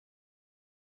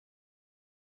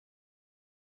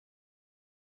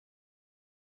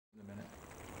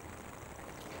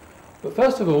But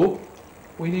first of all,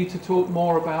 we need to talk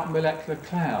more about molecular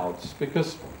clouds,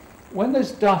 because when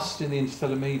there's dust in the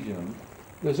interstellar medium,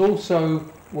 there's also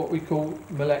what we call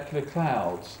molecular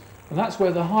clouds. And that's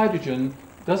where the hydrogen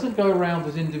doesn't go around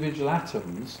as individual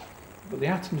atoms, but the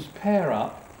atoms pair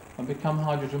up and become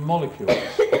hydrogen molecules.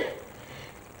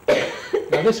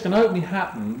 Now this can only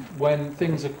happen when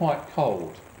things are quite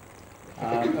cold.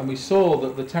 And we saw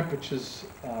that the temperatures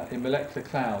in molecular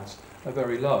clouds are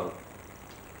very low.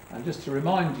 And just to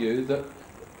remind you that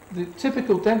the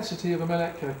typical density of a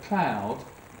molecular cloud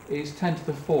is 10 to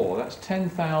the 4. That's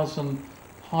 10,000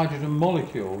 hydrogen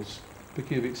molecules per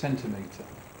cubic centimetre.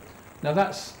 Now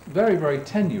that's very, very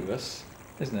tenuous,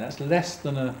 isn't it? That's less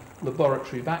than a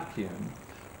laboratory vacuum.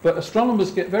 But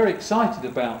astronomers get very excited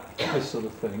about this sort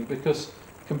of thing because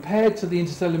compared to the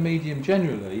interstellar medium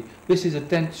generally, this is a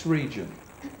dense region.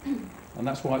 And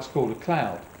that's why it's called a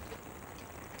cloud.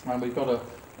 And we've got a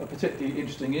particularly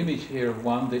interesting image here of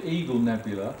one, the Eagle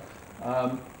Nebula.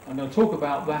 I'm going to talk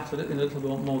about that in a little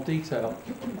bit more detail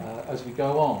as we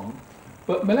go on.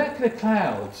 But molecular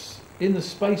clouds in the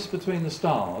space between the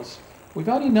stars, we've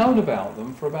only known about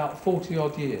them for about 40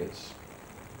 odd years.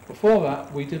 Before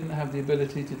that, we didn't have the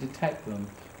ability to detect them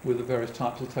with the various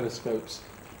types of telescopes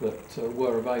that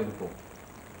were available.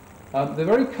 They're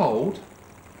very cold,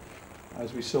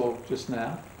 as we saw just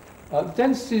now. The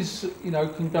densities,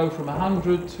 can go from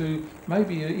 100 to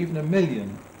maybe even 1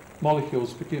 million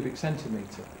molecules per cubic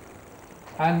centimetre.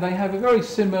 And they have a very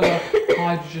similar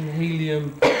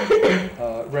hydrogen-helium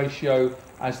ratio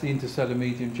as the interstellar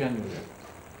medium generally.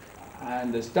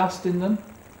 And there's dust in them.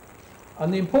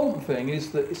 And the important thing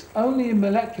is that it's only in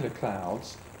molecular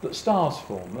clouds that stars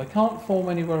form. They can't form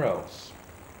anywhere else.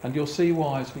 And you'll see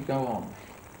why as we go on.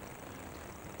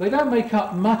 They don't make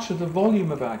up much of the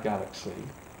volume of our galaxy,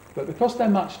 but because they're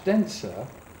much denser,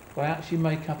 they actually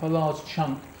make up a large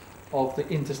chunk of the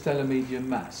interstellar medium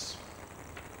mass.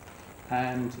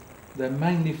 And they're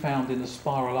mainly found in the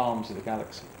spiral arms of the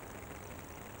galaxy.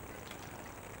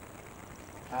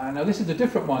 Now this is a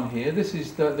different one here. This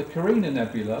is the Carina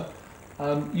Nebula.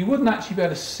 You wouldn't actually be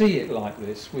able to see it like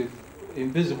this with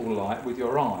invisible light with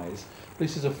your eyes.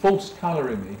 This is a false colour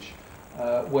image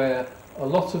where a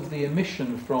lot of the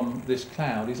emission from this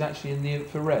cloud is actually in the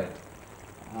infrared.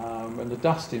 And the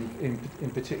dust in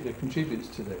particular contributes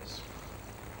to this.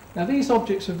 Now these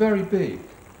objects are very big.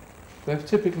 They're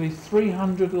typically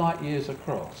 300 light years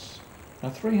across. Now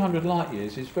 300 light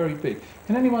years is very big.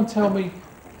 Can anyone tell me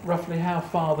roughly how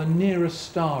far the nearest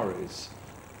star is?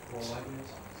 4 light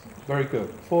years. Very good,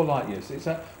 4 light years. It's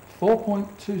at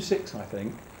 4.26, I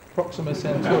think, Proxima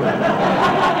Centauri.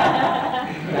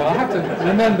 Well, I have to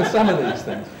remember some of these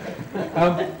things.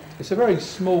 It's a very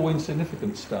small,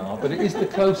 insignificant star, but it is the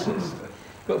closest.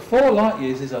 But 4 light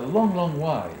years is a long, long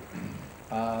way.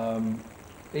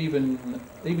 Even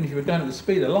if you were going at the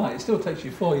speed of light, it still takes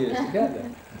you 4 years to get there.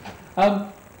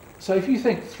 So if you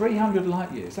think 300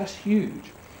 light years, that's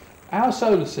huge. Our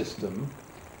solar system,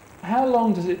 how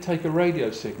long does it take a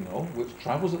radio signal, which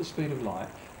travels at the speed of light,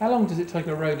 how long does it take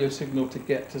a radio signal to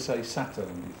get to, say, Saturn,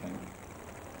 you think?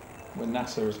 When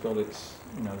NASA has got its,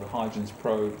 the Huygens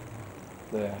probe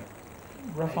there.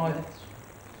 Rough idea?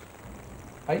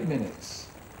 8 minutes.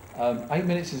 8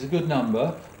 minutes is a good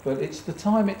number, but it's the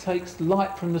time it takes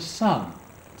light from the sun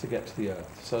to get to the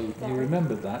Earth. So you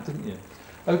remembered that, didn't you?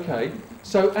 Okay,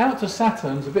 so out to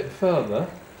Saturn's a bit further.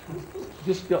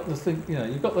 Just got the thing,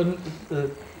 you've got the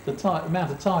time,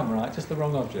 amount of time right, just the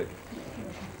wrong object.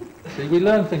 See, we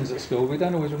learn things at school, we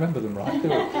don't always remember them right, do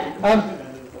we?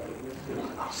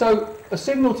 So a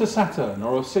signal to Saturn,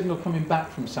 or a signal coming back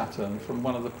from Saturn from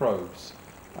one of the probes,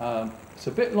 it's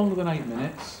a bit longer than 8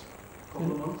 minutes.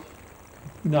 Couple of months?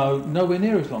 No, nowhere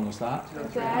near as long as that. A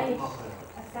day,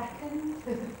 a second.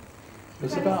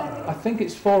 It's about, I think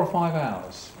it's 4 or 5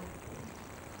 hours.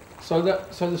 So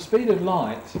the speed of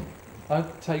light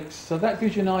takes, so that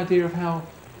gives you an idea of how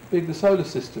big the solar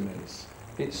system is.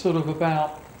 It's sort of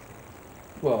about,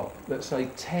 well, let's say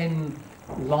 10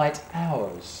 light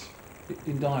hours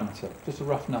in diameter, just a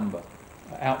rough number,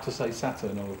 out to say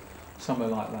Saturn or somewhere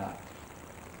like that.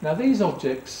 Now these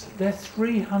objects, they're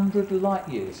 300 light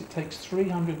years. It takes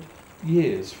 300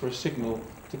 years for a signal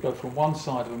to go from one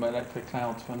side of a molecular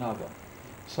cloud to another.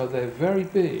 So they're very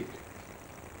big.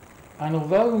 And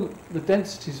although the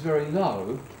density is very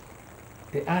low,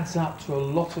 it adds up to a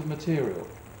lot of material.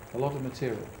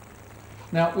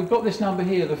 Now we've got this number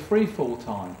here, the free fall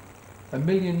time, 1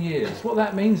 million years. What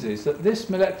that means is that this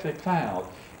molecular cloud,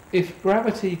 if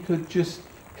gravity could just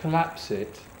collapse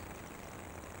it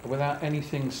without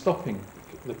anything stopping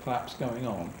the collapse going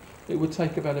on, it would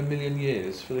take about 1 million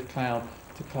years for the cloud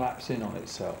to collapse in on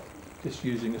itself. just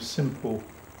using a simple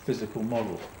physical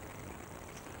model.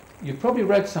 You've probably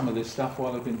read some of this stuff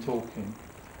while I've been talking.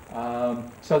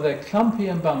 So they're clumpy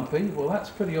and bumpy. Well, that's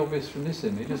pretty obvious from this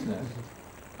image, isn't it?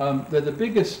 They're the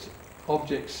biggest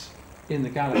objects in the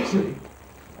galaxy,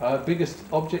 biggest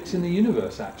objects in the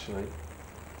universe, actually.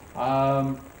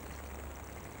 And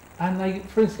they,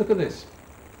 for instance, look at this.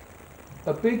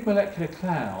 A big molecular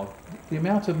cloud, the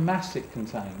amount of mass it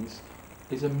contains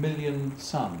is 1 million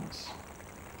suns.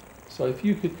 So if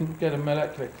you could get a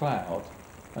molecular cloud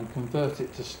and convert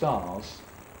it to stars,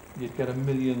 you'd get 1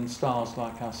 million stars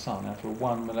like our sun out of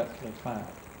one molecular cloud.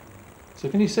 So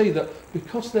can you see that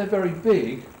because they're very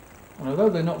big, and although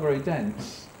they're not very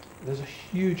dense, there's a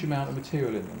huge amount of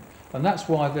material in them. And that's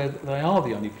why they are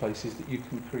the only places that you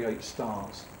can create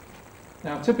stars.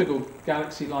 Now, a typical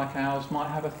galaxy like ours might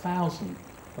have 1,000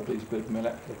 of these big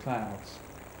molecular clouds.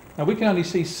 Now, we can only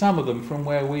see some of them from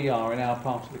where we are in our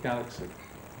part of the galaxy.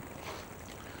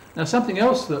 Now, something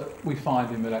else that we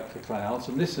find in molecular clouds,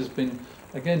 and this has been,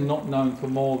 again, not known for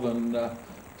more than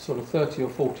sort of 30 or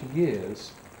 40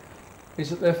 years,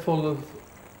 is that they're full of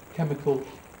chemical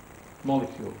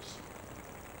molecules.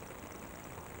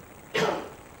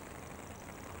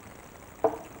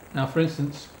 Now, for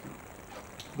instance,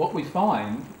 what we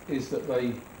find is that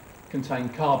they contain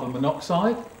carbon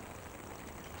monoxide,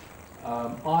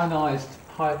 ionised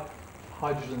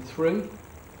hydrogen-3,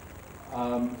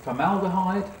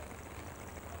 formaldehyde,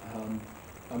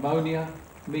 ammonia,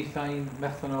 methane,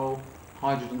 methanol,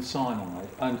 hydrogen cyanide,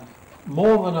 and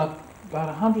more than about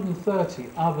 130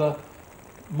 other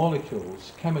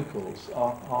molecules, chemicals,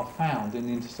 are found in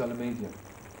the interstellar medium.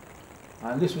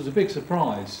 And this was a big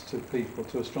surprise to people,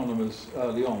 to astronomers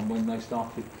early on, when they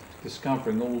started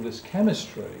discovering all this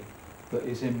chemistry that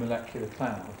is in molecular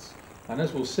clouds. And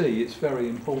as we'll see, it's very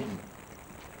important.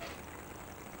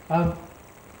 I'm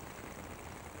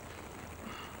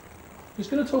just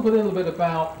going to talk a little bit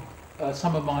about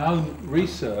some of my own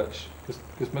research,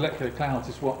 because molecular clouds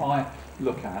is what I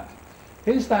look at.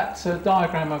 Here's that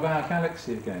diagram of our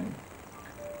galaxy again.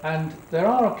 And there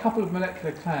are a couple of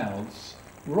molecular clouds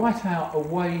right out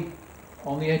away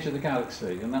on the edge of the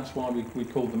galaxy, and that's why we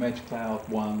call them Edge Cloud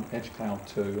 1, Edge Cloud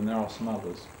 2, and there are some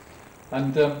others.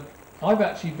 And I've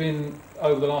actually been,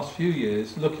 over the last few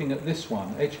years, looking at this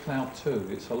one, Edge Cloud 2.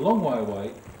 It's a long way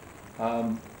away.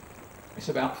 It's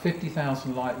about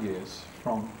 50,000 light years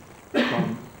from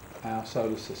our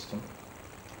solar system.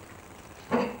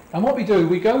 And what we do,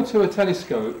 we go to a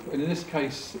telescope, and in this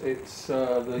case it's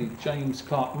the James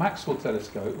Clerk Maxwell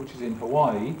telescope, which is in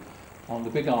Hawaii, on the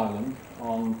Big Island,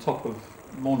 on top of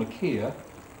Mauna Kea,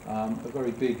 a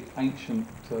very big ancient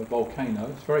volcano.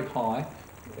 It's very high,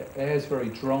 the air's very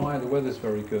dry, the weather's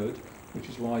very good, which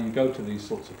is why you go to these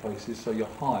sorts of places, so you're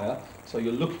higher, so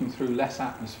you're looking through less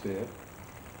atmosphere.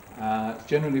 It's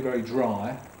generally very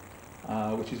dry,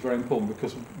 which is very important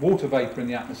because water vapour in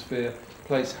the atmosphere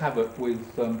plays havoc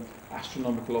with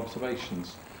astronomical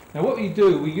observations. Now what we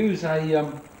do, we use a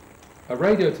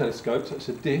radio telescope, so it's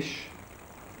a dish.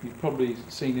 You've probably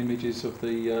seen images of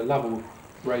the Lovell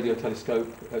radio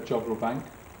telescope at Joggerel Bank.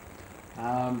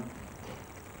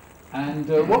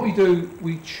 What we do,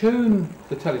 we tune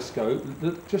the telescope,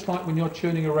 just like when you're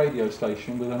tuning a radio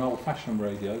station with an old-fashioned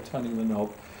radio, turning the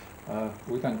knob.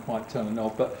 We don't quite turn the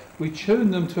knob, but we tune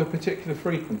them to a particular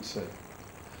frequency.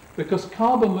 Because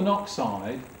carbon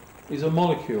monoxide is a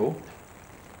molecule,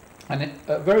 and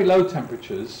at very low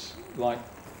temperatures, like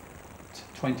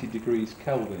 20 degrees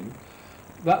Kelvin,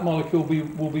 that molecule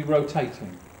will be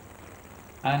rotating.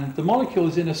 And the molecule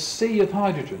is in a sea of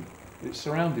hydrogen it's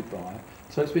surrounded by,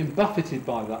 so it's been buffeted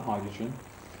by that hydrogen,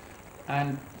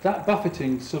 and that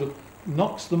buffeting sort of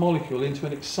knocks the molecule into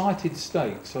an excited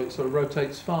state, so it sort of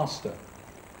rotates faster.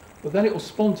 But then it will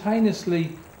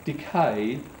spontaneously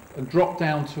decay and drop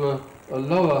down to a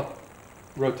lower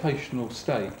rotational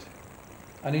state.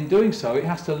 And in doing so, it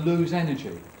has to lose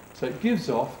energy. So it gives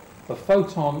off a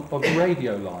photon of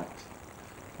radio light.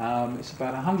 It's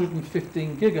about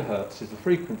 115 gigahertz is the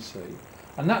frequency.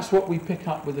 And that's what we pick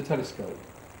up with the telescope.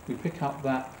 We pick up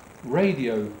that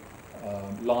radio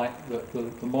light that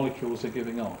the molecules are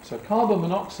giving off. So carbon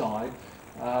monoxide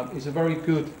is a very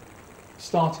good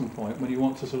starting point when you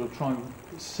want to sort of try and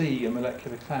see a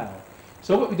molecular cloud.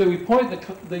 So what we do, we point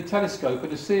the telescope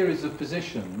at a series of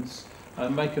positions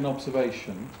and make an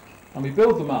observation, and we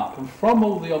build them up, and from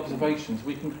all the observations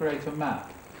we can create a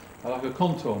map, like a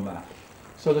contour map.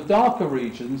 So the darker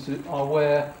regions are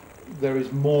where there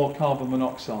is more carbon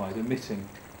monoxide emitting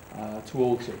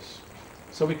towards us.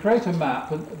 So we create a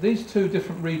map, and these two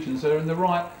different regions are in the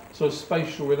right sort of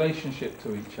spatial relationship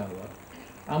to each other.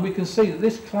 And we can see that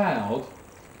this cloud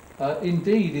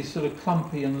indeed is sort of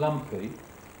clumpy and lumpy,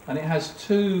 and it has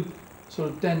two sort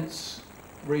of dense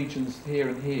regions here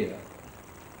and here.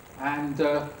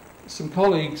 And some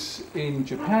colleagues in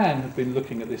Japan have been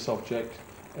looking at this object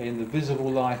in the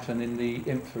visible light and in the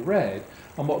infrared,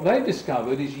 and what they've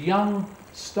discovered is young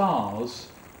stars,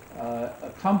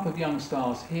 a clump of young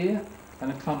stars here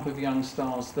and a clump of young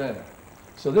stars there.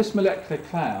 So this molecular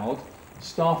cloud,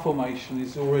 star formation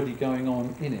is already going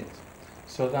on in it.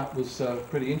 So that was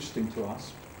pretty interesting to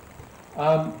us.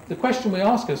 The question we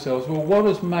ask ourselves, well, what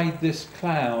has made this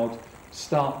cloud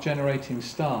start generating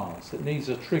stars? It needs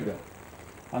a trigger.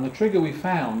 And the trigger we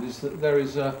found is that there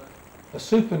is a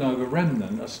supernova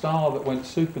remnant, a star that went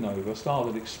supernova, a star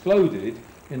that exploded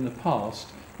in the past,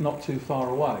 not too far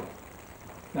away.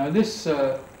 Now in this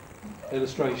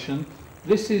illustration,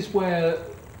 this is where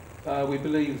we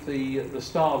believe the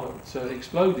star that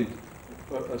exploded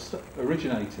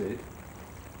originated.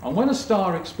 And when a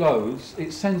star explodes,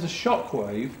 it sends a shock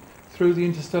wave through the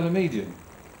interstellar medium.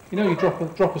 You know, you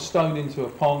drop a stone into a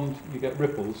pond, you get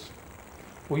ripples.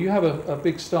 Well, you have a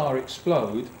big star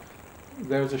explode,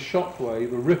 there's a shock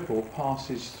wave, a ripple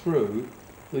passes through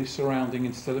the surrounding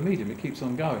interstellar medium. It keeps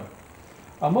on going.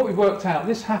 And what we've worked out,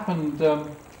 this happened a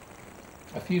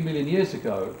few million years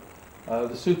ago, the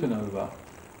supernova,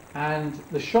 and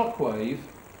the shock wave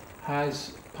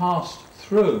has passed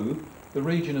through the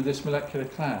region of this molecular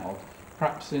cloud,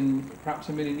 perhaps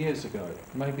a million years ago,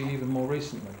 maybe even more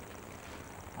recently.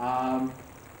 And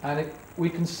we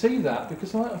can see that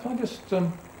because if I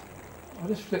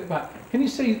just flip back, can you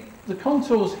see the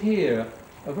contours here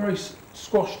are very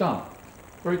squashed up,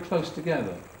 very close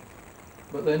together,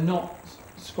 but they're not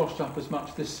squashed up as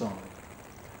much this side.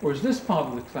 Whereas this part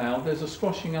of the cloud, there's a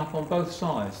squashing up on both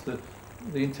sides. The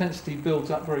intensity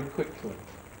builds up very quickly.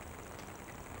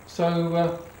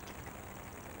 So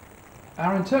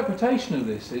our interpretation of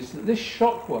this is that this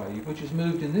shock wave, which has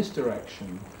moved in this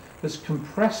direction, has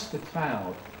compressed the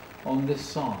cloud on this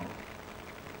side.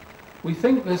 We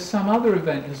think there's some other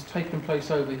event has taken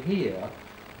place over here,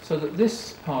 so that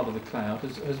this part of the cloud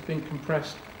has been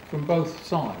compressed from both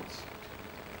sides.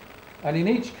 And in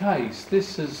each case,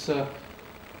 this has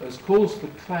caused the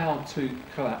cloud to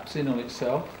collapse in on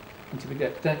itself and to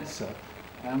get denser,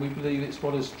 and we believe it's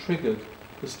what has triggered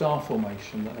the star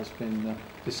formation that has been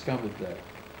discovered there.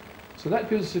 So that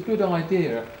gives us a good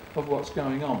idea of what's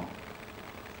going on.